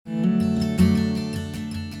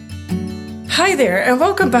Hi there, and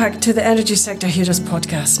welcome back to the Energy Sector Heroes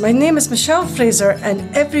podcast. My name is Michelle Fraser,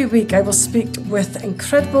 and every week I will speak with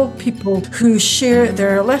incredible people who share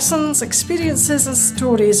their lessons, experiences, and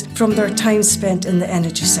stories from their time spent in the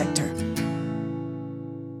energy sector.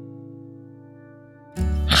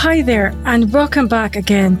 Hi there, and welcome back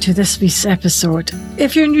again to this week's episode.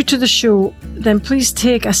 If you're new to the show, then please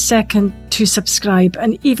take a second to subscribe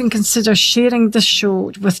and even consider sharing this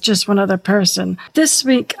show with just one other person. This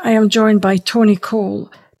week, I am joined by Tony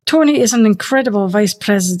Cole. Tony is an incredible Vice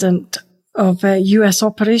President of US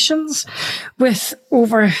Operations with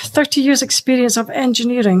over 30 years experience of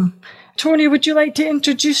engineering. Tony, would you like to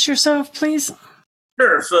introduce yourself, please?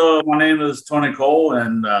 Sure. So my name is Tony Cole,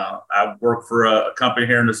 and I work for a company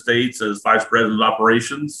here in the States as Vice President of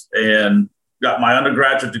Operations, and got my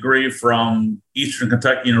undergraduate degree from Eastern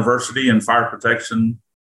Kentucky University in fire protection,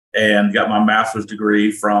 and got my master's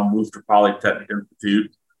degree from Worcester Polytechnic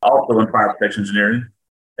Institute, also in fire protection engineering.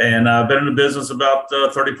 And I've been in the business about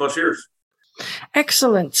 30 plus years.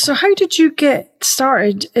 Excellent. So how did you get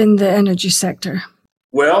started in the energy sector?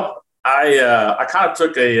 Well, I kind of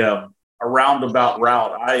took a roundabout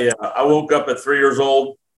route. I woke up at 3 years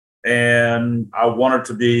old and I wanted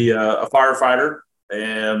to be a firefighter,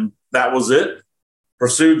 and that was it.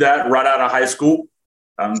 Pursued that right out of high school.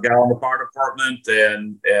 Got on the fire department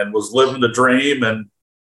and was living the dream. And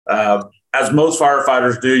as most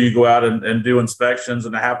firefighters do, you go out and do inspections.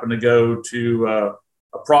 And I happened to go to a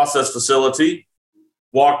process facility,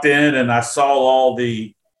 walked in, and I saw all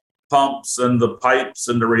the pumps and the pipes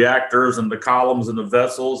and the reactors and the columns and the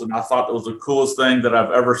vessels. And I thought it was the coolest thing that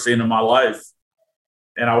I've ever seen in my life.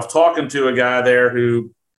 And I was talking to a guy there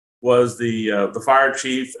who was the fire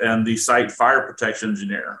chief and the site fire protection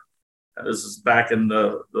engineer. And this is back in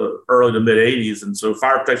the early to mid 80s. And so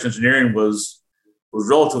fire protection engineering was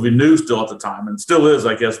relatively new still at the time, and still is,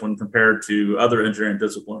 I guess, when compared to other engineering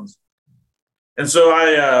disciplines. And so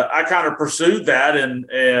I kind of pursued that,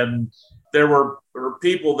 and there were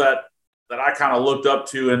people that I kind of looked up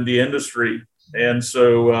to in the industry. And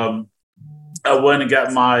so I went and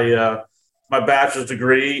got my bachelor's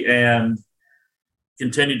degree and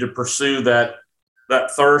continued to pursue that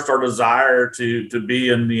thirst or desire to be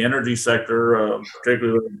in the energy sector,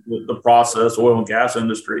 particularly the process oil and gas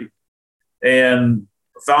industry. And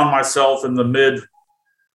found myself in the late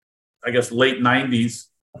 90s,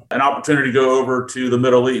 an opportunity to go over to the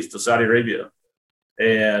Middle East, to Saudi Arabia.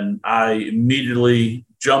 And I immediately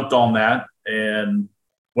jumped on that and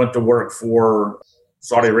went to work for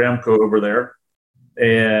Saudi Aramco over there,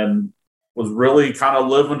 and was really kind of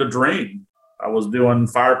living the dream. I was doing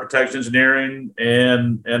fire protection engineering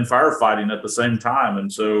and firefighting at the same time.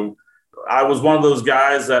 And so I was one of those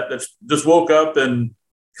guys that just woke up and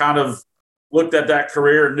kind of looked at that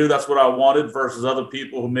career and knew that's what I wanted, versus other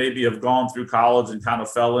people who maybe have gone through college and kind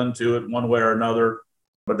of fell into it one way or another.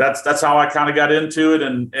 But that's how I kind of got into it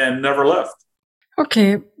and never left.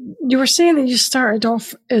 Okay. You were saying that you started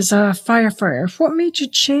off as a firefighter. What made you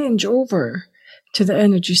change over to the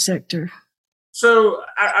energy sector? So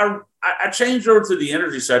I changed over to the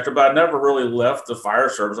energy sector, but I never really left the fire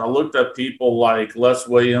service. I looked at people like Les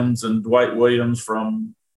Williams and Dwight Williams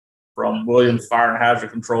from Williams Fire and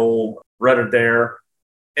Hazard Control, Red Adair.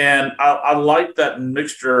 And I liked that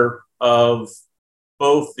mixture of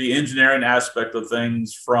both the engineering aspect of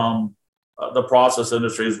things from the process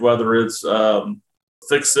industries, whether it's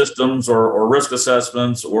fixed systems or risk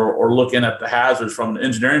assessments or looking at the hazards from an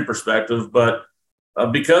engineering perspective. But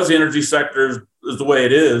because the energy sector is the way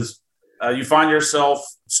it is, you find yourself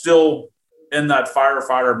still in that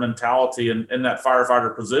firefighter mentality and in that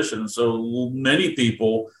firefighter position. So many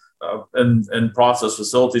people in process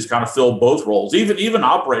facilities kind of fill both roles, even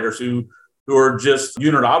operators who are just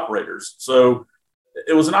unit operators. So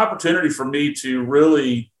it was an opportunity for me to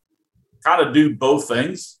really kind of do both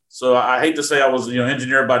things. So I hate to say I was,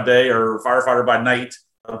 engineer by day or firefighter by night,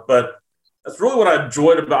 but that's really what I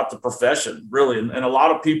enjoyed about the profession, really. And a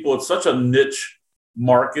lot of people, it's such a niche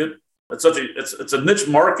market. It's a niche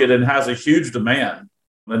market and has a huge demand.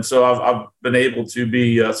 And so I've been able to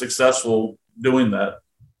be successful doing that.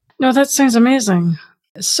 No, that sounds amazing.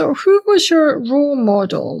 So who was your role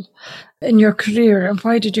model in your career, and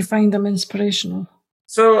why did you find them inspirational?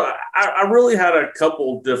 So I really had a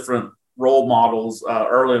couple different role models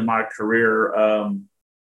early in my career.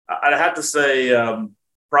 I'd have to say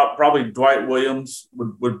probably Dwight Williams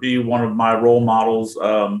would be one of my role models.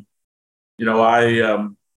 I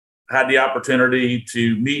had the opportunity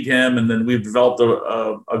to meet him, and then we've developed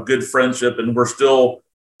a good friendship, and we're still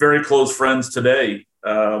very close friends today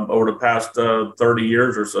over the past 30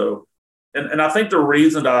 years or so. And I think the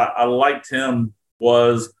reason I liked him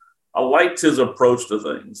was I liked his approach to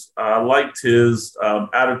things. I liked his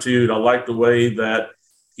attitude. I liked the way that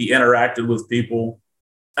he interacted with people.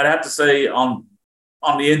 I'd have to say on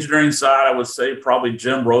the engineering side, I would say probably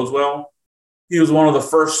Jim Rosewell. He was one of the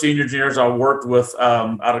first senior engineers I worked with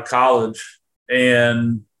out of college.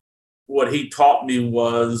 And what he taught me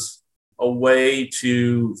was a way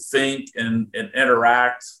to think and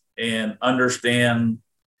interact and understand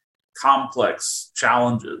complex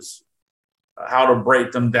challenges, how to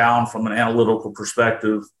break them down from an analytical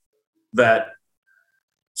perspective, that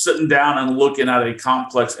sitting down and looking at a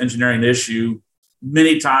complex engineering issue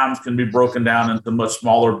many times can be broken down into much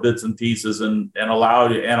smaller bits and pieces and allow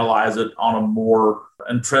you to analyze it on a more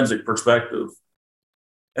intrinsic perspective.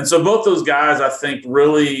 And so both those guys, I think,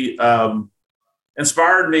 really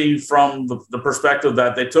inspired me from the perspective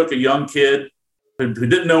that they took a young kid who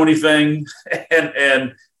didn't know anything.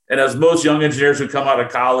 And as most young engineers who come out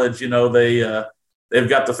of college, they've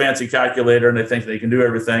got the fancy calculator and they think they can do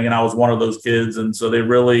everything. And I was one of those kids. And so they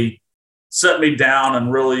really set me down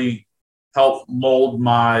and really help mold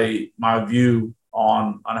my view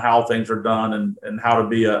on how things are done and how to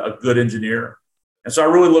be a good engineer. And so I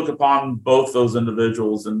really look upon both those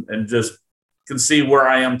individuals and just can see where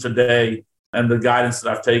I am today and the guidance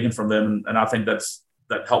that I've taken from them. And I think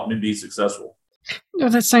that helped me be successful. Oh,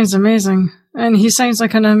 that sounds amazing. And he sounds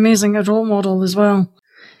like an amazing role model as well.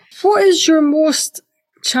 What is your most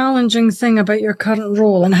challenging thing about your current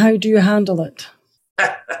role and how do you handle it?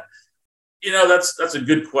 That's a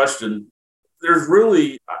good question. There's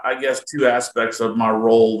really, I guess, two aspects of my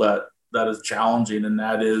role that is challenging, and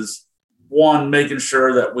that is, one, making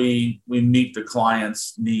sure that we meet the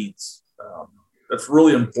client's needs. That's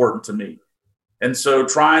really important to me. And so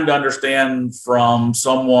trying to understand from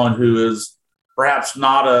someone who is perhaps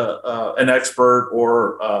not an expert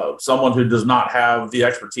or someone who does not have the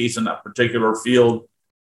expertise in that particular field,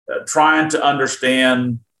 trying to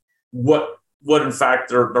understand what in fact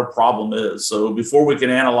their problem is. So before we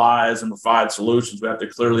can analyze and provide solutions, we have to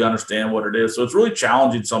clearly understand what it is. So it's really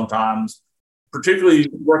challenging sometimes, particularly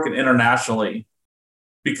working internationally,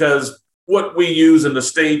 because what we use in the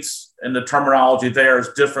States and the terminology there is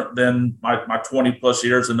different than my 20 plus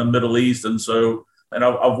years in the Middle East. And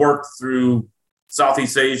I've worked through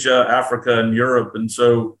Southeast Asia, Africa, and Europe. And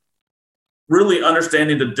so really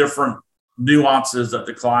understanding the different nuances that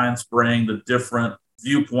the clients bring, the different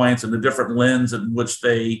viewpoints and the different lens in which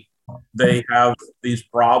they have these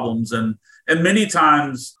problems. And many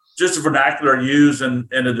times just the vernacular used in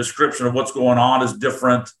a description of what's going on is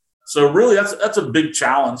different. So really that's a big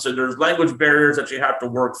challenge. So there's language barriers that you have to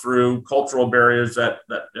work through, cultural barriers that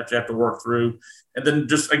you have to work through. And then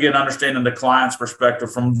just, again, understanding the client's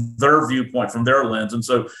perspective from their viewpoint, from their lens. And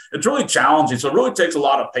so it's really challenging. So it really takes a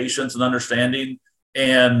lot of patience and understanding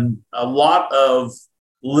and a lot of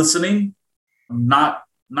listening, not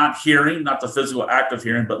hearing, not the physical act of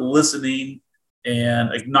hearing, but listening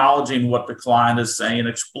and acknowledging what the client is saying,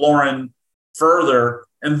 exploring further,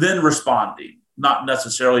 and then responding, not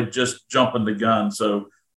necessarily just jumping the gun. So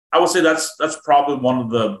I would say that's probably one of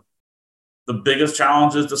the biggest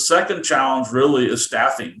challenges. The second challenge really is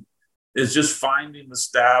staffing, is just finding the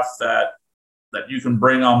staff that you can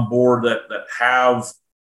bring on board that have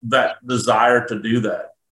that desire to do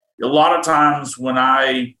that. A lot of times when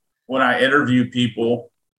I interview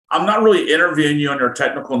people, I'm not really interviewing you on your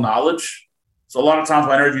technical knowledge. So a lot of times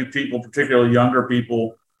when I interview people, particularly younger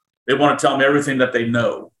people, they want to tell me everything that they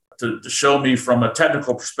know to show me from a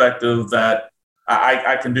technical perspective that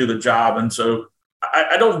I can do the job. And so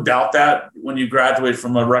I don't doubt that when you graduate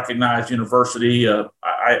from a recognized university,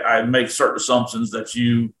 I make certain assumptions that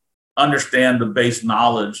you understand the base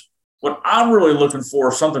knowledge. What I'm really looking for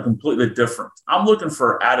is something completely different. I'm looking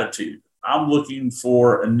for attitude. I'm looking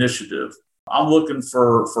for initiative. I'm looking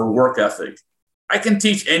for work ethic. I can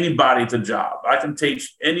teach anybody the job. I can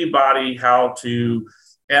teach anybody how to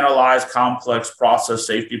analyze complex process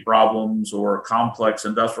safety problems or complex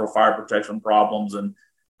industrial fire protection problems. And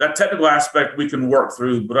that technical aspect we can work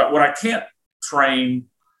through. But what I can't train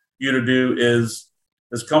you to do is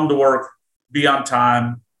come to work, be on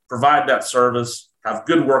time, provide that service, have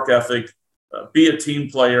good work ethic, be a team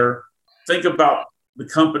player, think about the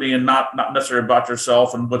company and not necessarily about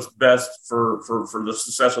yourself and what's best for the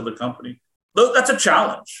success of the company. That's a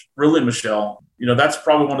challenge, really, Michelle. That's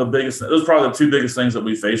probably one of the biggest, those are probably the two biggest things that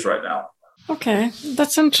we face right now. Okay,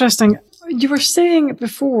 that's interesting. You were saying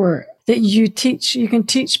before that you can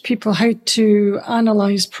teach people how to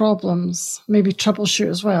analyze problems, maybe troubleshoot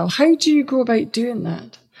as well. How do you go about doing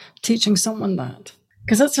that, teaching someone that?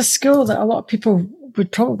 Because that's a skill that a lot of people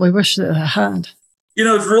would probably wish that they had.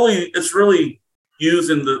 It's really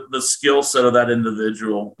using the skill set of that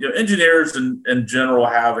individual. Engineers in general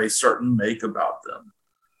have a certain make about them.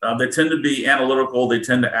 They tend to be analytical. They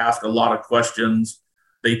tend to ask a lot of questions.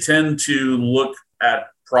 They tend to look at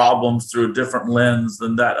problems through a different lens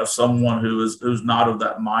than that of someone who's not of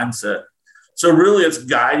that mindset. So really, it's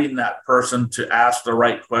guiding that person to ask the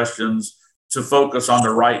right questions, to focus on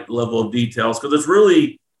the right level of details, because it's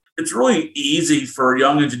really easy for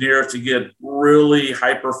young engineers to get really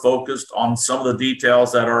hyper focused on some of the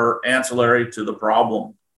details that are ancillary to the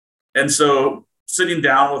problem. And so sitting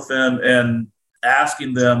down with them and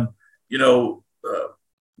asking them,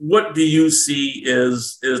 what do you see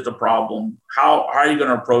is the problem? How are you going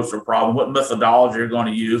to approach the problem? What methodology are you going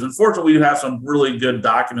to use? And fortunately, we have some really good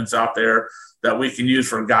documents out there that we can use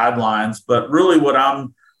for guidelines. But really what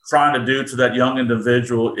I'm trying to do to that young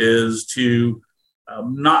individual is to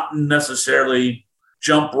not necessarily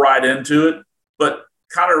jump right into it, but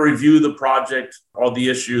kind of review the project or the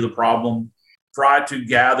issue, the problem, try to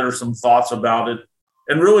gather some thoughts about it,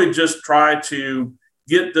 and really just try to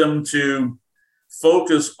get them to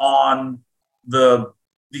focus on the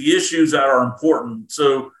issues that are important.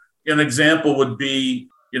 So an example would be,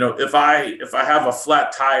 if I have a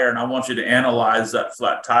flat tire and I want you to analyze that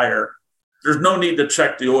flat tire, there's no need to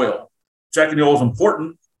check the oil. Checking the oil is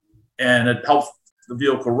important and it helps the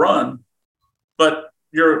vehicle run, but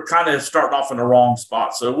you're kind of starting off in the wrong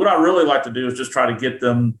spot. So what I really like to do is just try to get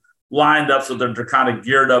them lined up so that they're kind of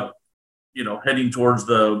geared up, heading towards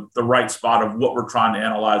the right spot of what we're trying to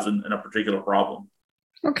analyze in a particular problem.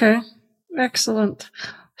 Okay, excellent.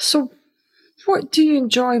 So what do you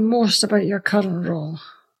enjoy most about your current role?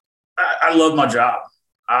 I love my job.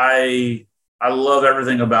 I love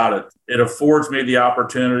everything about it. It affords me the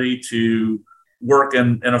opportunity to work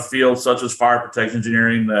in a field such as fire protection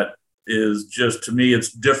engineering that is just, to me,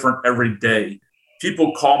 it's different every day.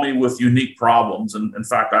 People call me with unique problems. And in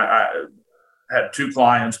fact, I had two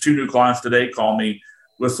new clients today call me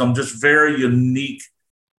with some just very unique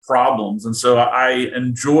problems. And so I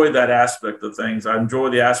enjoy that aspect of things. I enjoy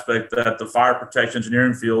the aspect that the fire protection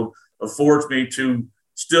engineering field affords me to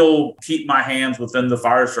still keep my hands within the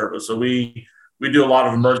fire service. So we do a lot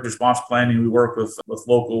of emergency response planning. We work with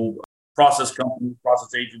local process companies,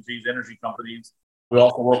 process agencies, energy companies. We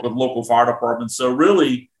also work with local fire departments. So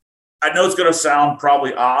really, I know it's going to sound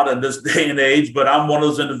probably odd in this day and age, but I'm one of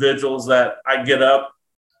those individuals that I get up,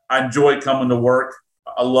 I enjoy coming to work.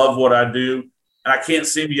 I love what I do. And I can't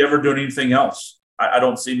see me ever doing anything else. I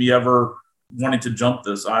don't see me ever wanting to jump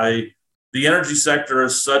this. The energy sector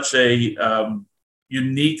is such a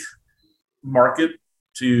unique market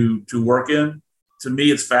to work in. To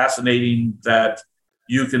me, it's fascinating that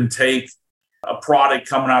you can take a product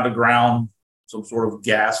coming out of the ground, some sort of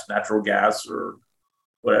gas, natural gas or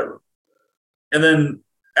whatever. And then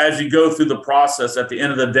as you go through the process, at the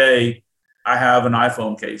end of the day, I have an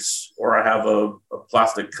iPhone case or I have a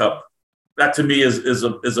plastic cup. That to me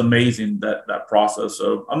is amazing, that process.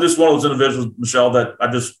 So I'm just one of those individuals, Michelle, that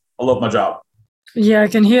I love my job. Yeah, I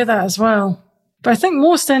can hear that as well. But I think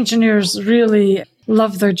most engineers really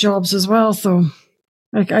love their jobs as well, though.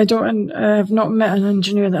 Like I've not met an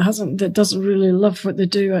engineer that doesn't really love what they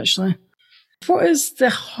do, actually. What is the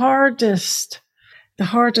hardest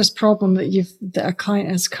problem that a client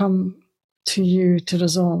has come to you to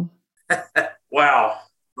resolve? Wow,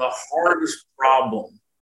 the hardest problem.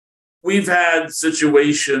 We've had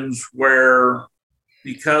situations where,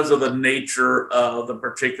 because of the nature of the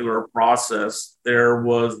particular process, there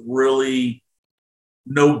was really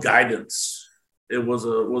no guidance. It was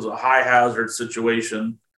a high hazard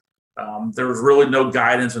situation. There was really no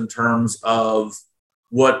guidance in terms of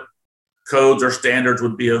what codes or standards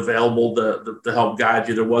would be available to help guide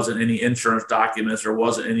you. There wasn't any insurance documents. There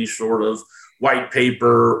wasn't any sort of white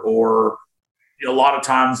paper, or a lot of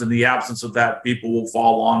times in the absence of that, people will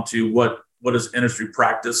fall onto what is industry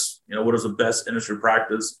practice, what is the best industry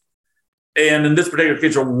practice. And in this particular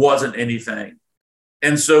case, there wasn't anything.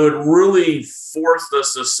 And so it really forced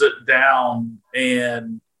us to sit down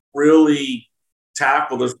and really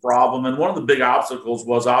tackle this problem. And one of the big obstacles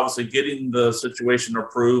was obviously getting the situation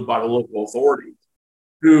approved by the local authorities,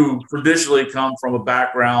 who traditionally come from a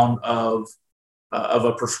background of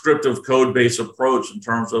a prescriptive code-based approach in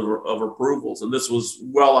terms of approvals. And this was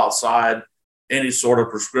well outside any sort of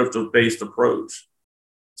prescriptive-based approach.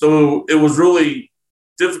 So it was really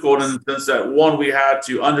difficult in the sense that, one, we had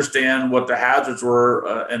to understand what the hazards were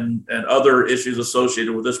and other issues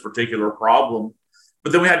associated with this particular problem.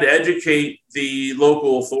 But then we had to educate the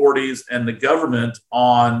local authorities and the government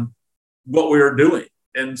on what we were doing.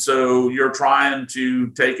 And so you're trying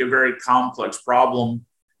to take a very complex problem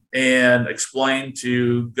and explain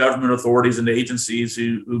to government authorities and agencies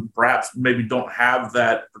who perhaps maybe don't have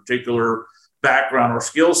that particular background or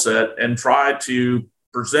skill set, and try to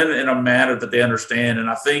present it in a manner that they understand. And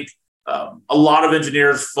I think a lot of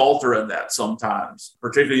engineers falter in that sometimes,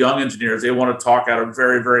 particularly young engineers. They want to talk at a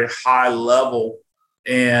very, very high level,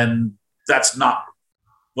 and that's not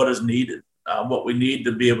what is needed. What we need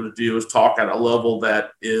to be able to do is talk at a level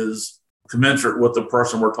that is commensurate with the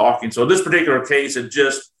person we're talking. So in this particular case, it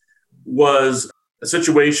just was a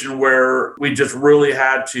situation where we just really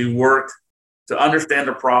had to work to understand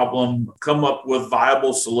the problem, come up with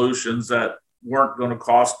viable solutions that weren't going to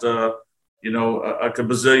cost a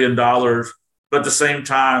bazillion dollars, but at the same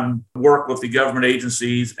time work with the government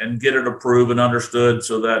agencies and get it approved and understood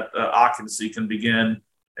so that occupancy can begin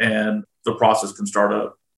and the process can start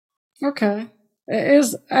up. Okay. It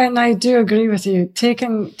is, and I do agree with you.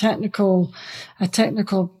 Taking a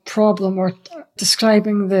technical problem or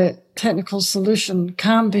describing the technical solution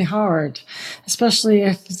can be hard, especially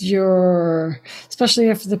if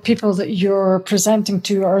the people that you're presenting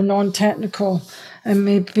to are non-technical, and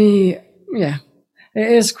maybe,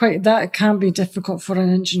 that can be difficult for an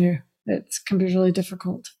engineer. It can be really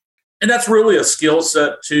difficult. And that's really a skill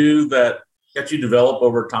set too that you develop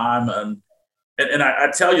over time. And I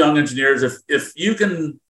tell young engineers, if you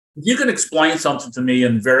can explain something to me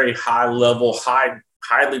in very high level,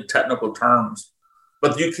 highly technical terms,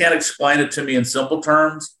 but you can't explain it to me in simple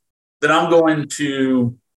terms, then I'm going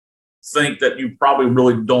to think that you probably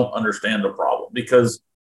really don't understand the problem, because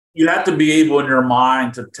you have to be able in your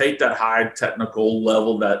mind to take that high technical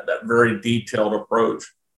level, that very detailed approach.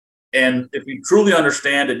 And if you truly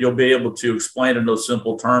understand it, you'll be able to explain in those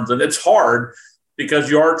simple terms. And it's hard because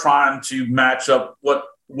you are trying to match up what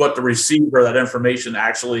the receiver of that information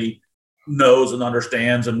actually knows and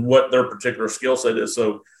understands and what their particular skill set is.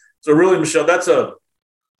 So really, Michelle, to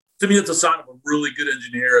me, it's a sign of a really good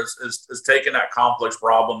engineer is taking that complex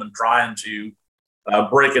problem and trying to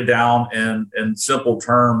break it down in simple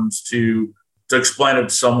terms to explain it to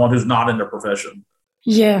someone who's not in their profession.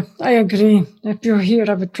 Yeah, I agree. If you're here,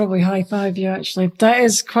 I would probably high five you, actually. That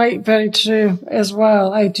is quite very true as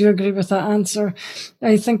well. I do agree with that answer.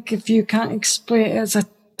 I think if you can't explain, as a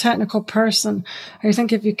technical person, I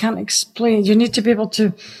think if you can't explain, you need to be able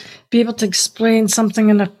to explain something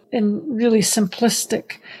in really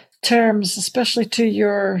simplistic terms, especially to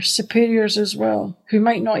your superiors as well, who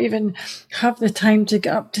might not even have the time to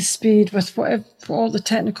get up to speed with what all the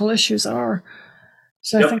technical issues are.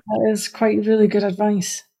 So yep. I think that is quite really good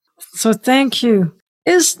advice. So thank you.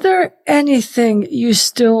 Is there anything you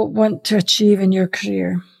still want to achieve in your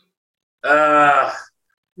career?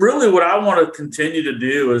 Really, what I want to continue to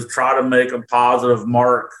do is try to make a positive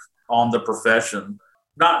mark on the profession.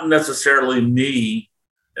 Not necessarily me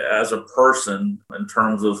as a person in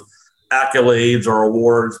terms of accolades or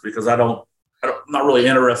awards, because I'm not really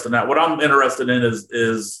interested in that. What I'm interested in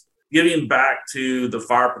is giving back to the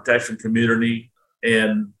fire protection community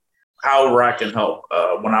and however I can help.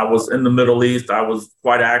 When I was in the Middle East, I was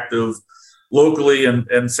quite active locally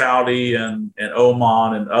in Saudi and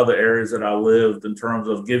Oman and other areas that I lived in terms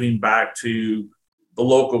of giving back to the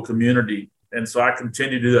local community. And so I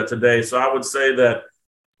continue to do that today. So I would say that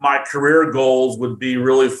my career goals would be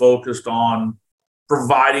really focused on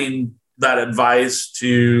providing that advice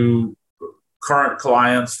to current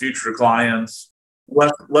clients, future clients,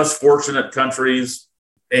 less fortunate countries,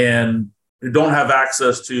 and who don't have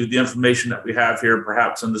access to the information that we have here,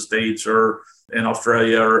 perhaps in the States or in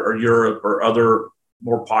Australia or Europe or other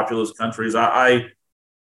more populous countries. I'd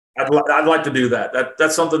like to do that.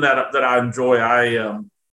 That's something that I enjoy.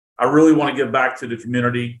 I really want to give back to the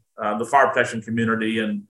community, the fire protection community,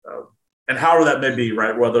 and however that may be,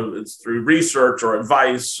 right? Whether it's through research or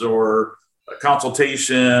advice or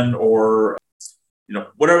consultation or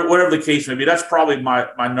whatever the case may be. That's probably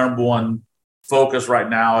my number one focus right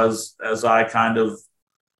now as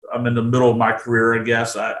I'm in the middle of my career, I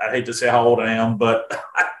guess. I hate to say how old I am, but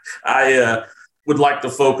I would like to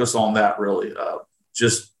focus on that really.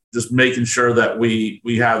 Just making sure that we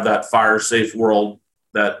have that fire safe world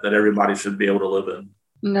that everybody should be able to live in.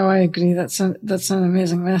 No, I agree. That's an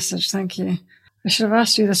amazing message. Thank you. I should have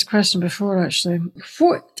asked you this question before, actually.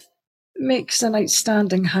 What makes an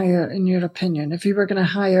outstanding hire, in your opinion? If you were going to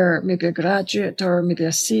hire maybe a graduate or maybe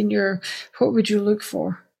a senior, what would you look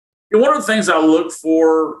for? One of the things I look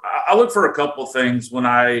for a couple of things when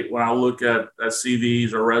I look at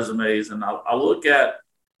CVs or resumes, and I look at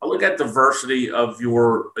diversity of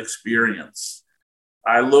your experience.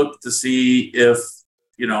 I look to see if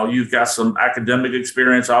you've got some academic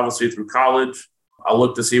experience, obviously through college. I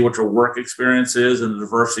look to see what your work experience is and the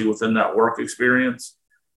diversity within that work experience.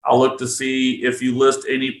 I'll look to see if you list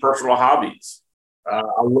any personal hobbies.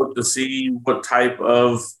 I'll look to see what type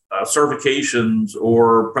of certifications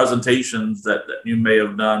or presentations that you may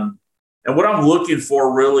have done. And what I'm looking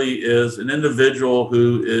for really is an individual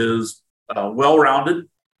who is well-rounded,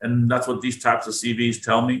 and that's what these types of CVs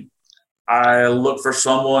tell me. I look for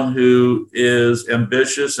someone who is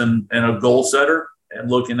ambitious and a goal setter and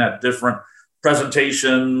looking at different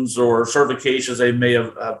presentations or certifications they may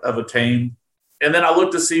have attained. And then I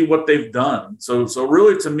look to see what they've done. So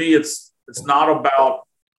really to me, it's not about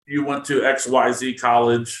you went to XYZ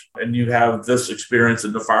college and you have this experience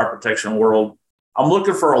in the fire protection world. I'm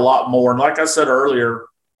looking for a lot more. And like I said earlier,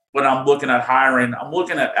 when I'm looking at hiring, I'm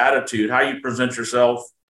looking at attitude, how you present yourself.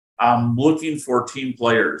 I'm looking for team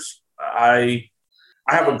players. I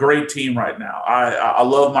have a great team right now. I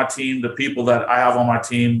love my team. The people that I have on my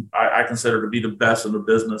team, I consider to be the best in the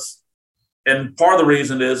business. And part of the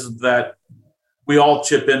reason is that we all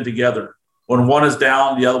chip in together. When one is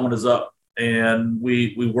down, the other one is up. And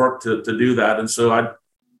we work to do that. And so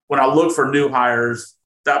when I look for new hires,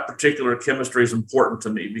 that particular chemistry is important to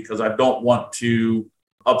me because I don't want to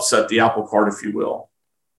upset the apple cart, if you will.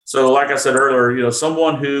 So like I said earlier,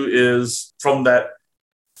 someone who is from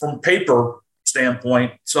paper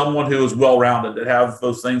standpoint, someone who is well-rounded, that have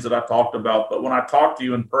those things that I talked about. But when I talk to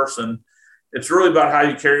you in person, it's really about how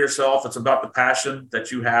you carry yourself. It's about the passion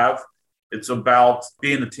that you have. It's about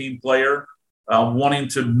being a team player, wanting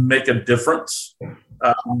to make a difference.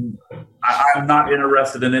 I'm not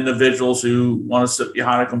interested in individuals who want to sit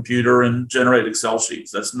behind a computer and generate Excel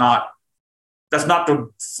sheets. That's not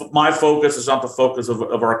my focus. It's not the focus of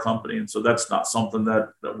our company. And so that's not something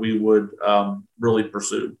that we would really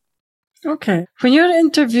pursue. Okay. When you're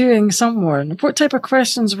interviewing someone, what type of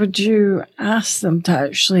questions would you ask them to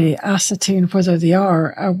actually ascertain whether they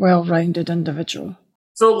are a well-rounded individual?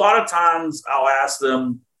 So a lot of times I'll ask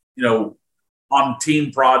them, on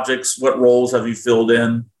team projects, what roles have you filled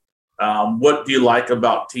in? What do you like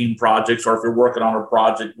about team projects? Or if you're working on a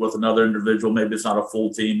project with another individual, maybe it's not a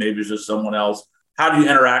full team, maybe it's just someone else. How do you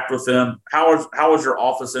interact with them? How is your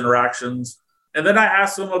office interactions? And then I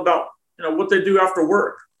ask them about, what they do after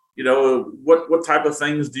work. What type of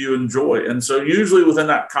things do you enjoy? And so usually within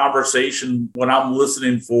that conversation, what I'm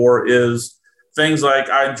listening for is things like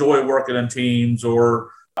I enjoy working in teams,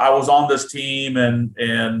 or I was on this team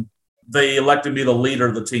and they elected me the leader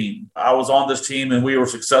of the team. I was on this team and we were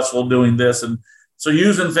successful doing this. And so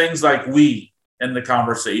using things like we in the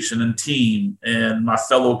conversation and team and my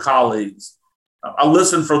fellow colleagues, I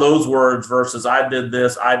listen for those words versus I did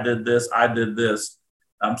this, I did this, I did this.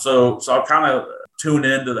 So I'll kind of tune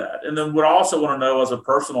into that. And then what I also want to know as a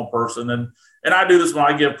personal person, and I do this when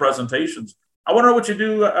I give presentations, I want to know what you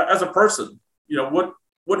do as a person. What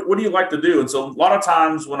do you like to do? And so a lot of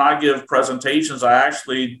times when I give presentations, I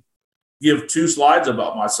actually give 2 slides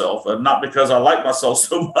about myself, not because I like myself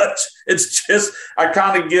so much. It's just I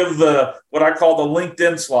kind of give what I call the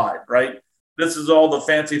LinkedIn slide, right? This is all the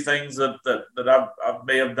fancy things that I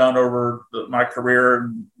may have done over my career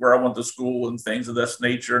and where I went to school and things of this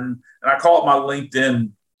nature. And I call it my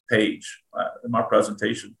LinkedIn page in my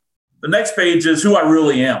presentation. The next page is who I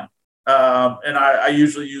really am. And I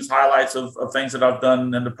usually use highlights of things that I've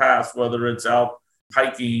done in the past, whether it's out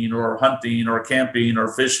hiking or hunting or camping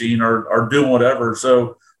or fishing or doing whatever.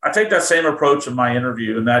 So I take that same approach in my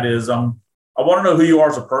interview, and that is I want to know who you are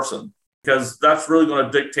as a person, because that's really going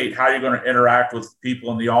to dictate how you're going to interact with people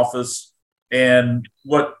in the office and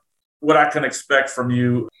what I can expect from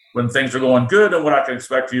you when things are going good and what I can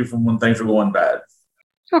expect from you from when things are going bad.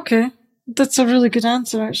 Okay. That's a really good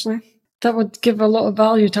answer, actually. That would give a lot of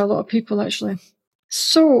value to a lot of people, actually.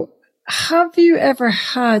 So, have you ever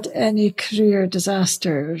had any career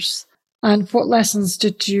disasters, and what lessons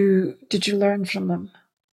did you learn from them?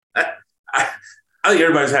 I think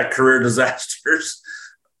everybody's had career disasters.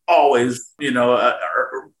 Always,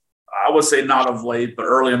 I would say not of late, but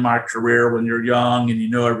early in my career when you're young and you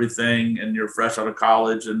know everything and you're fresh out of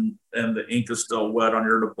college and the ink is still wet on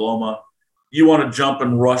your diploma, you want to jump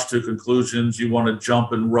and rush to conclusions. You want to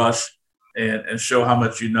jump and rush and show how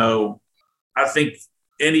much you know. I think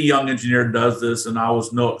any young engineer does this, and I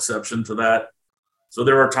was no exception to that. So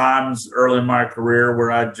there were times early in my career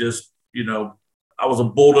where I just, I was a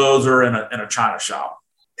bulldozer in a china shop.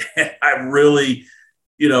 I really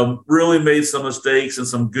made some mistakes and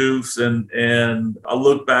some goofs. And I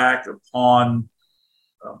look back upon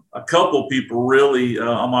a couple people really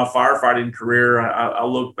on my firefighting career. I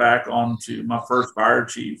look back onto my first fire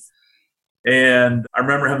chief. And I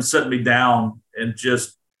remember him sitting me down and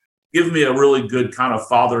just giving me a really good kind of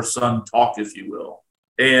father-son talk, if you will.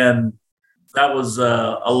 And That was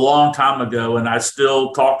a long time ago, and I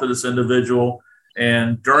still talk to this individual.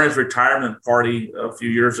 And during his retirement party a few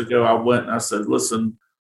years ago, I went and I said, "Listen,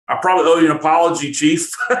 I probably owe you an apology,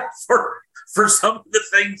 Chief, for some of the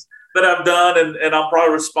things that I've done, and I'm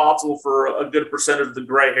probably responsible for a good percentage of the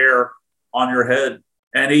gray hair on your head."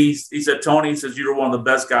 And he said, "Tony," he says, "you were one of the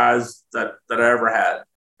best guys that I ever had."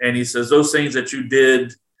 And he says, "Those things that you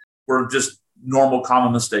did were just normal,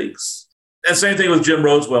 common mistakes." And same thing with Jim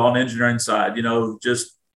Rosewell on the engineering side,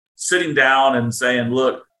 just sitting down and saying,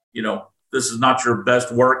 "Look, this is not your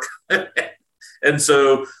best work." And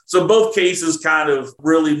so both cases kind of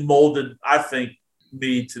really molded, I think,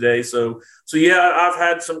 me today. So yeah, I've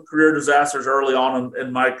had some career disasters early on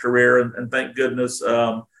in my career, and thank goodness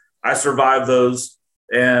I survived those.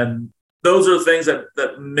 And those are the things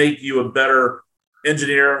that make you a better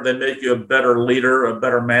engineer. They make you a better leader, a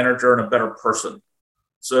better manager, and a better person.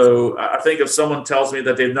 So I think if someone tells me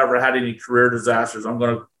that they've never had any career disasters, I'm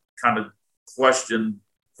going to kind of question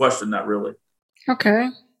that really. Okay,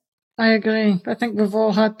 I agree. I think we've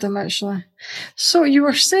all had them, actually. So you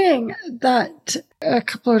were saying that a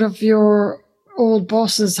couple of your old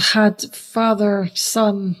bosses had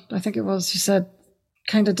father-son, I think it was, you said,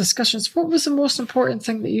 kind of discussions. What was the most important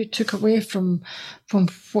thing that you took away from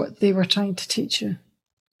what they were trying to teach you?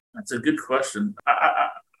 That's a good question.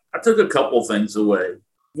 I took a couple things away.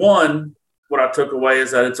 One, what I took away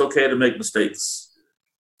is that it's okay to make mistakes.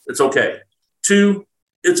 It's okay. Two,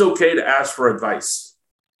 it's okay to ask for advice.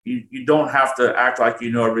 You don't have to act like you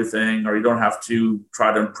know everything, or you don't have to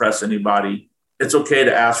try to impress anybody. It's okay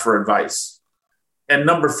to ask for advice. And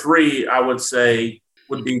number three, I would say,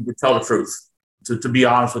 would be to tell the truth, to be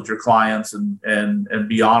honest with your clients and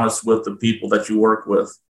be honest with the people that you work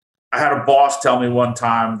with. I had a boss tell me one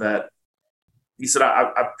time that he said,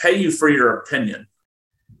 I pay you for your opinion.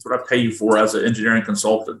 That's what I pay you for as an engineering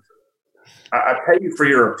consultant. I pay you for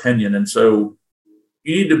your opinion. And so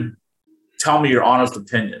you need to tell me your honest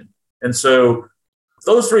opinion. And so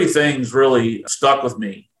those three things really stuck with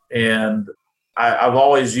me. And I've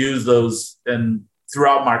always used those and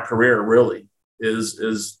throughout my career really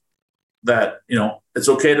is that, it's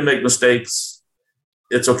okay to make mistakes.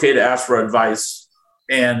 It's okay to ask for advice.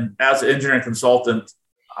 And as an engineering consultant,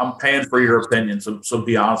 I'm paying for your opinion. So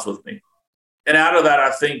be honest with me. And out of that,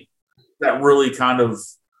 I think that really kind of,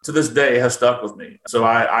 to this day, has stuck with me. So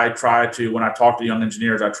I try to, when I talk to young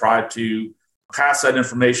engineers, I try to pass that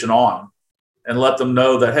information on and let them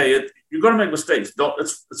know that, hey, you're going to make mistakes.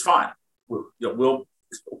 It's fine. We'll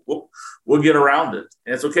get around it.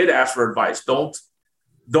 And it's okay to ask for advice.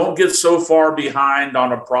 Don't get so far behind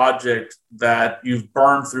on a project that you've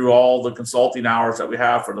burned through all the consulting hours that we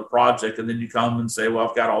have for the project, and then you come and say, well,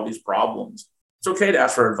 I've got all these problems. It's okay to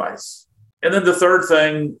ask for advice. And then the third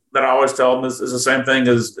thing that I always tell them is the same thing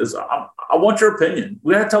is I want your opinion.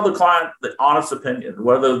 We have to tell the client the honest opinion,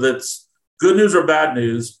 whether that's good news or bad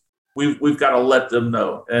news. We've got to let them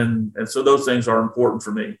know. And so those things are important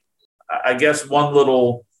for me. I guess one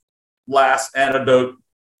little last anecdote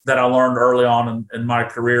that I learned early on in my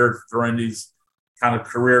career during these kind of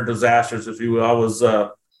career disasters, if you will. I was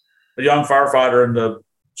a young firefighter, and the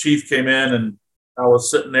chief came in, and I was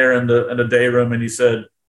sitting there in the day room, and he said,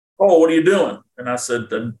 "Oh, what are you doing?" And I said,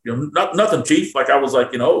 "Nothing, Chief." Like I was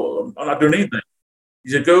like, I'm not doing anything. He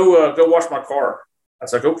said, "Go wash my car." I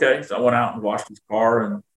was like, "Okay." So I went out and washed his car,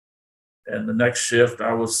 and the next shift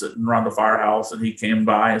I was sitting around the firehouse, and he came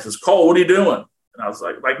by and says, "Cole, what are you doing?" And I was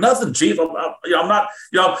like nothing, Chief. I'm not,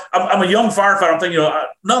 I'm a young firefighter. I'm thinking,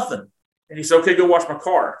 nothing. And he said, "Okay, go wash my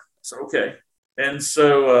car." I said, "Okay." And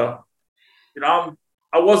so,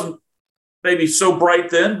 I wasn't maybe so bright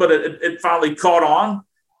then, but it finally caught on.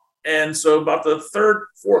 And so about the third,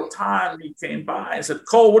 fourth time he came by and said,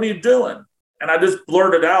 "Cole, what are you doing?" And I just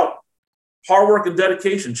blurted out, "Hard work and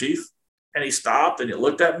dedication, Chief." And he stopped and he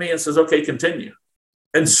looked at me and says, "Okay, continue."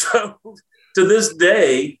 And so to this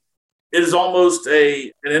day, it is almost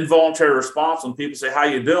an involuntary response when people say, "How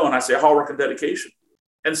you doing?" I say, "Hard work and dedication."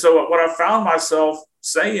 And so what I found myself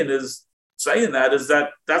saying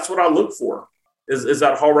that that's what I look for is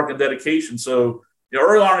that hard work and dedication. So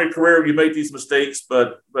early on in your career, you make these mistakes,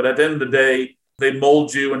 but at the end of the day, they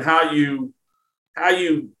mold you, and how you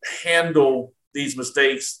handle these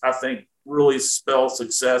mistakes, I think, really spells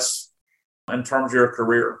success in terms of your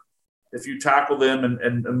career. If you tackle them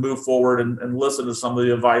and move forward and listen to some of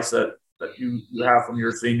the advice that you have from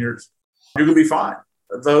your seniors, you're going to be fine.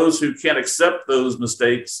 Those who can't accept those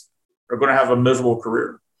mistakes are going to have a miserable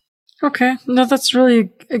career. Okay. No, that's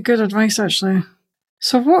really good advice, actually.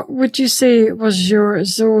 So what would you say was your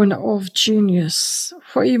zone of genius?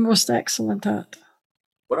 What are you most excellent at?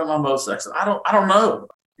 What am I most excellent? I don't know.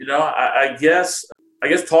 I guess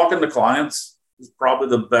talking to clients is probably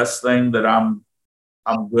the best thing that I'm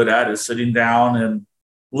good at, is sitting down and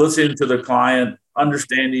listening to the client,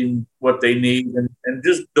 understanding what they need, and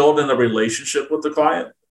just building a relationship with the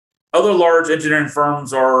client. Other large engineering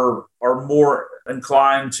firms are more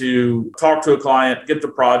inclined to talk to a client, get the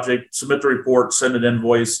project, submit the report, send an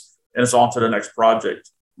invoice, and it's on to the next project.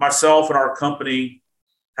 Myself and our company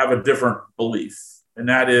have a different belief, and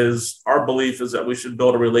that is, our belief is that we should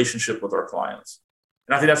build a relationship with our clients.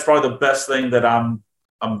 And I think that's probably the best thing that I'm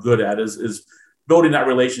good at, is building that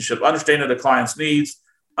relationship, understanding the client's needs,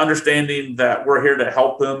 understanding that we're here to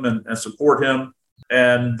help him and support him,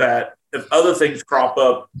 and that if other things crop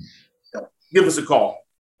up, give us a call.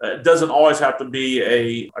 It doesn't always have to be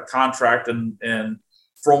a contract and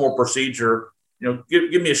formal procedure.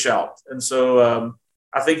 Give me a shout. And so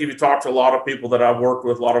I think if you talk to a lot of people that I've worked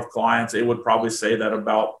with, a lot of clients, they would probably say that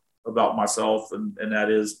about myself, and that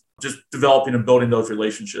is just developing and building those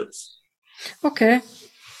relationships. Okay.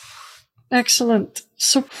 Excellent.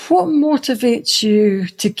 So what motivates you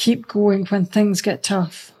to keep going when things get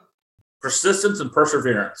tough? Persistence and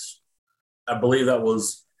perseverance. I believe that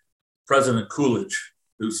was President Coolidge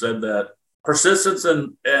who said that. Persistence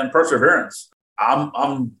and perseverance.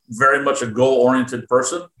 I'm very much a goal-oriented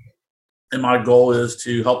person, and my goal is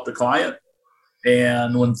to help the client.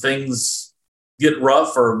 And when things get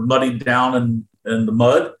rough or muddied down in the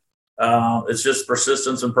mud, it's just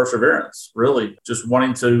persistence and perseverance, really, just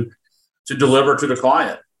wanting to deliver to the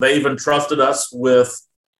client. They even trusted us with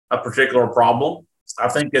a particular problem. I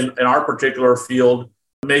think in our particular field,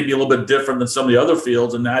 it may be a little bit different than some of the other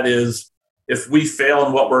fields, and that is, if we fail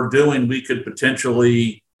in what we're doing, we could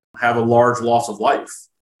potentially have a large loss of life,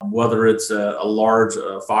 whether it's a large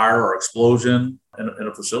fire or explosion in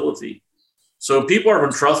a facility. So people have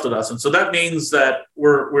entrusted us. And so that means that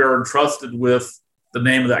we're entrusted with the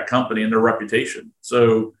name of that company and their reputation.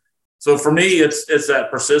 So for me, it's that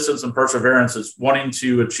persistence and perseverance. It's wanting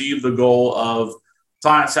to achieve the goal of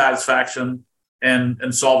client satisfaction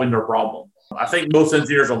and solving their problem. I think most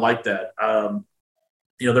engineers are like that.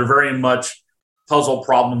 They're very much puzzle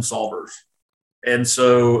problem solvers. And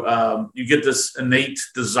so you get this innate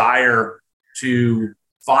desire to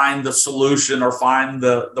find the solution or find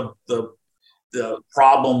the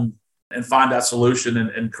problem and find that solution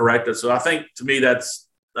and correct it. So I think, to me, that's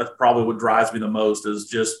probably what drives me the most, is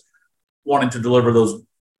just wanting to deliver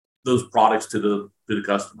those products to the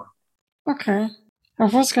customer. Okay. I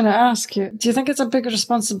was going to ask you, do you think it's a big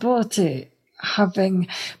responsibility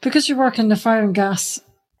because you work in the fire and gas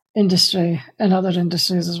industry and other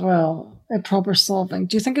industries as well, at problem solving?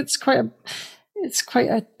 Do you think it's quite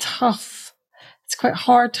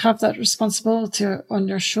hard to have that responsibility on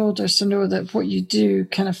your shoulders, to know that what you do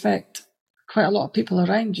can affect quite a lot of people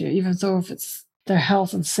around you, even though if it's their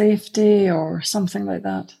health and safety or something like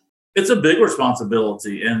that? It's a big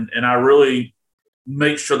responsibility, and I really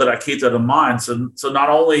make sure that I keep that in mind. So not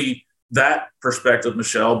only that perspective,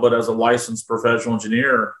 Michelle, but as a licensed professional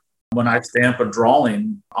engineer, when I stamp a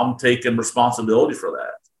drawing, I'm taking responsibility for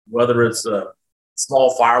that, whether it's a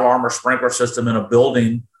small fire alarm or sprinkler system in a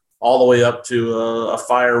building, all the way up to a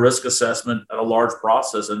fire risk assessment at a large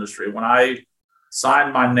process industry. When I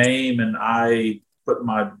sign my name and I put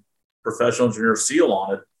my professional engineer seal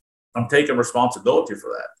on it, I'm taking responsibility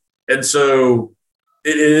for that. And so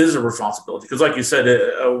it is a responsibility, because, like you said,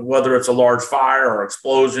 whether it's a large fire or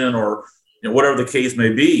explosion or whatever the case may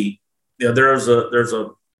be, there's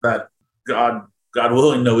that God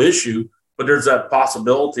willing, no issue, but there's that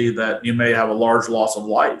possibility that you may have a large loss of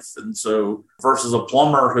life. And so versus a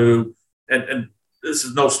plumber who, and this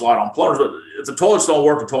is no slight on plumbers, but if the toilets don't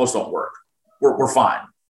work, the toilets don't work. We're fine.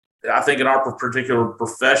 I think in our particular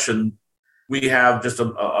profession, we have just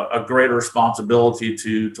a greater responsibility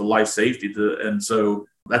to life safety. And so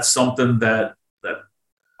that's something that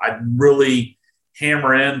I really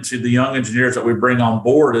hammer into the young engineers that we bring on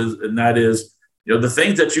board, and that is, the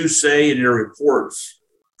things that you say in your reports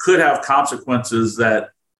could have consequences that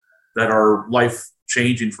are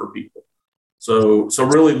life-changing for people. So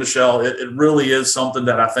really, Michelle, it really is something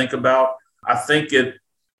that I think about. I think it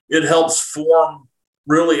helps form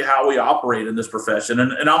really how we operate in this profession.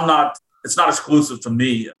 And it's not exclusive to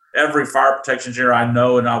me. Every fire protection engineer I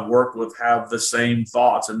know and I've worked with have the same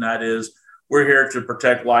thoughts, and that is, we're here to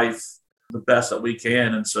protect life the best that we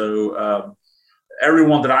can. And so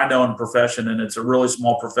everyone that I know in the profession, and it's a really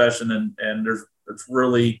small profession, and it's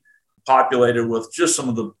really populated with just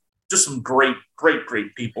some great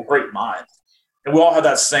people, great minds. And we all have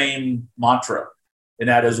that same mantra, and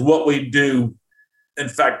that is, what we do, in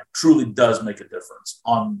fact, truly does make a difference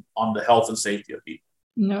on the health and safety of people.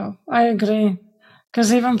 No, I agree.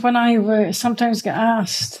 Because even when I sometimes get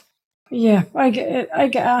asked, yeah, I get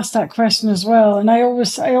asked that question as well, and I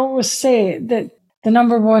always say that the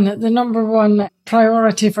number one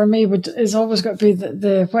priority for me is always got to be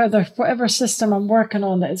the whatever system I'm working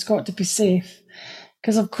on, that it's got to be safe.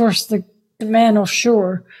 Because of course the men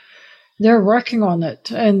offshore, they're working on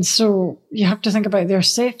it, and so you have to think about their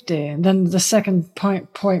safety. And then the second point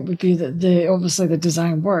would be that obviously the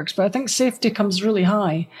design works, but I think safety comes really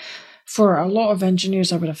high for a lot of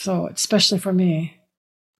engineers, I would have thought, especially for me.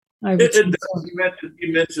 You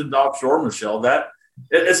mentioned offshore, Michelle. That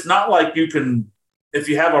it's not like you can, if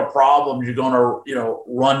you have a problem, you're going to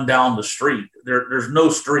run down the street. There's no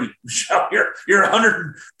street, Michelle. You're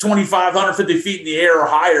 125, 150 feet in the air or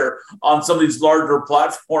higher on some of these larger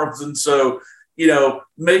platforms, and so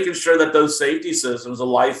making sure that those safety systems, the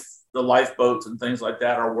lifeboats and things like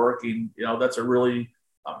that are working. That's a really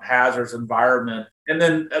hazardous environment. And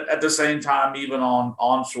then at the same time, even on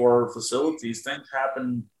onshore facilities, things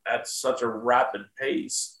happen at such a rapid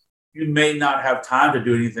pace. You may not have time to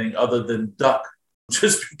do anything other than duck,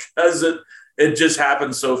 just because it just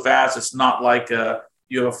happens so fast. It's not like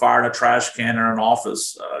you have a fire in a trash can or an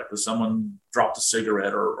office because someone dropped a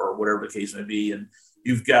cigarette or whatever the case may be. And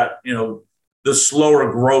you've got, the slower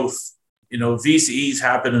growth. VCEs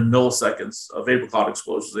happen in milliseconds. Vapor cloud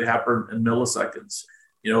explosions, they happen in milliseconds.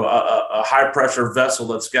 A high pressure vessel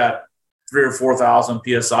that's got 3,000 or 4,000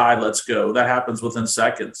 PSI, let's go. That happens within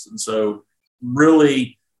seconds. And so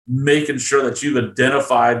really making sure that you've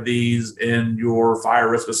identified these in your fire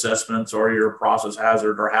risk assessments or your process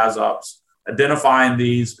hazard or HAZOPs, identifying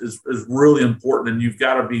these is really important, and you've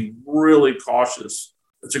got to be really cautious.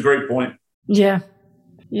 It's a great point. Yeah.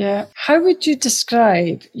 Yeah. How would you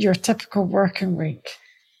describe your typical working week?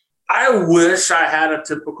 I wish I had a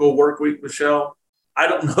typical work week, Michelle. I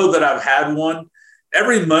don't know that I've had one.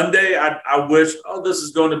 Every Monday, I wish, this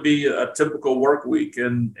is going to be a typical work week.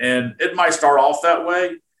 And it might start off that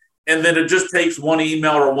way. And then it just takes one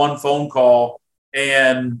email or one phone call,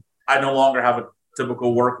 and I no longer have a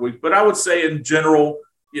typical work week. But I would say in general,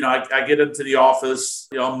 I get into the office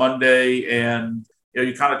on Monday, and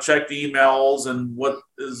you kind of check the emails and what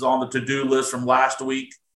is on the to-do list from last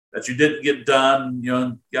week that you didn't get done.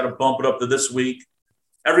 You got to bump it up to this week.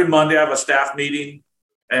 Every Monday, I have a staff meeting,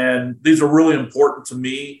 and these are really important to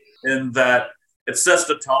me in that it sets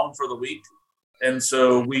the tone for the week. And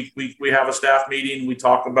so we have a staff meeting. We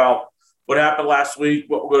talk about what happened last week,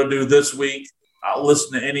 what we're going to do this week. I'll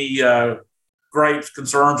listen to any gripes,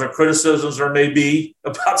 concerns, or criticisms there may be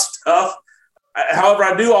about stuff. However,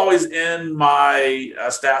 I do always end my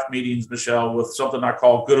staff meetings, Michelle, with something I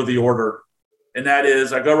call good of the order. And that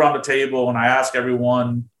is, I go around the table and I ask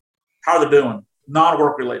everyone how they're doing,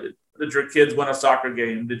 non-work related. Did your kids win a soccer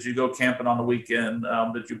game? Did you go camping on the weekend?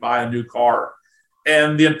 Did you buy a new car?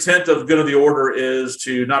 And the intent of good of the order is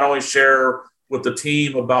to not only share with the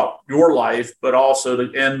team about your life, but also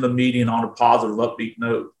to end the meeting on a positive, upbeat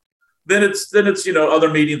note. Then it's other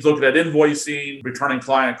meetings looking at invoicing, returning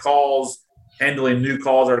client calls, handling new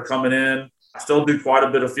calls that are coming in. I still do quite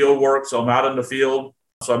a bit of field work, so I'm out in the field.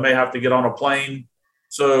 So I may have to get on a plane.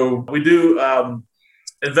 So we do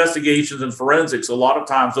investigations and forensics. A lot of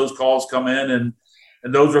times those calls come in,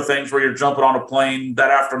 and those are things where you're jumping on a plane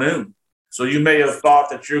that afternoon. So you may have thought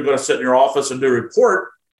that you're going to sit in your office and do a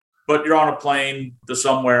report, but you're on a plane to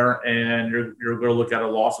somewhere and you're going to look at a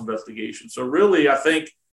loss investigation. So really, I think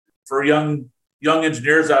for young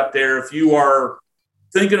engineers out there, if you are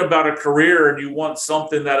thinking about a career and you want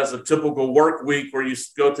something that is a typical work week where you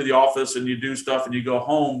go to the office and you do stuff and you go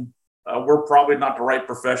home, we're probably not the right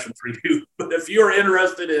profession for you. But if you're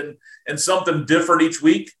interested in something different each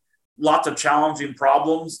week, lots of challenging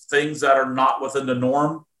problems, things that are not within the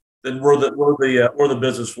norm, then we're the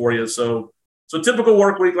business for you. So typical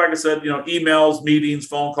work week, like I said, emails, meetings,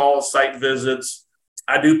 phone calls, site visits.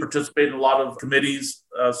 I do participate in a lot of committees,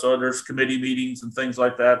 so there's committee meetings and things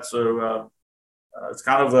like that. So it's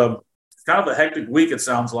kind of a hectic week. It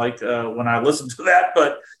sounds like when I listen to that,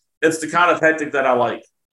 but it's the kind of hectic that I like.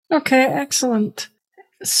 Okay, excellent.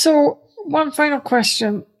 So one final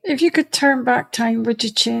question: if you could turn back time, would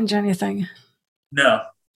you change anything? No,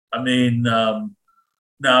 I mean.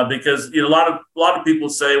 No, because a lot of people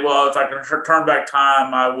say, well, if I can turn back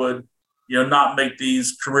time, I would, not make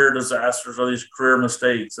these career disasters or these career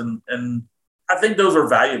mistakes, and I think those are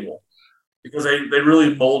valuable because they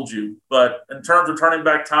really mold you. But in terms of turning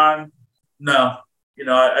back time, no.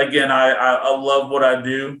 I love what I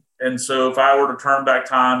do, and so if I were to turn back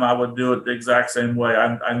time, I would do it the exact same way.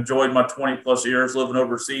 I enjoyed my 20 plus years living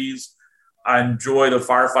overseas. I enjoy the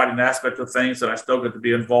firefighting aspect of things that I still get to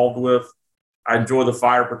be involved with. I enjoy the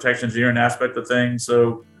fire protection engineering aspect of things.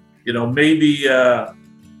 So, maybe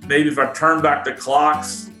if I turn back the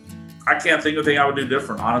clocks, I can't think of anything I would do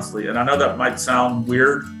different, honestly. And I know that might sound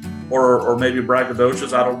weird or maybe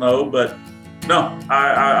braggadocious. I don't know, but no,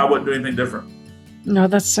 I wouldn't do anything different. No,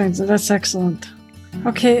 that's excellent.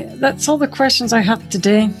 Okay, that's all the questions I have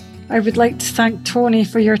today. I would like to thank Tony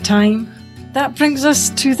for your time. That brings us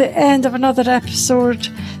to the end of another episode.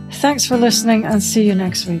 Thanks for listening and see you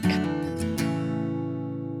next week.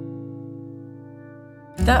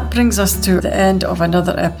 That brings us to the end of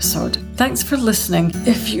another episode. Thanks for listening.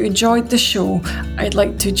 If you enjoyed the show, I'd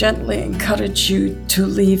like to gently encourage you to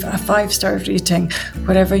leave a 5-star rating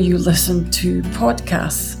wherever you listen to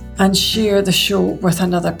podcasts and share the show with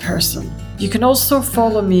another person. You can also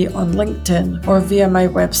follow me on LinkedIn or via my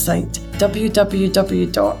website,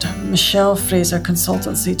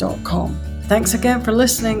 www.michellefraserconsultancy.com. Thanks again for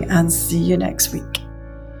listening and see you next week.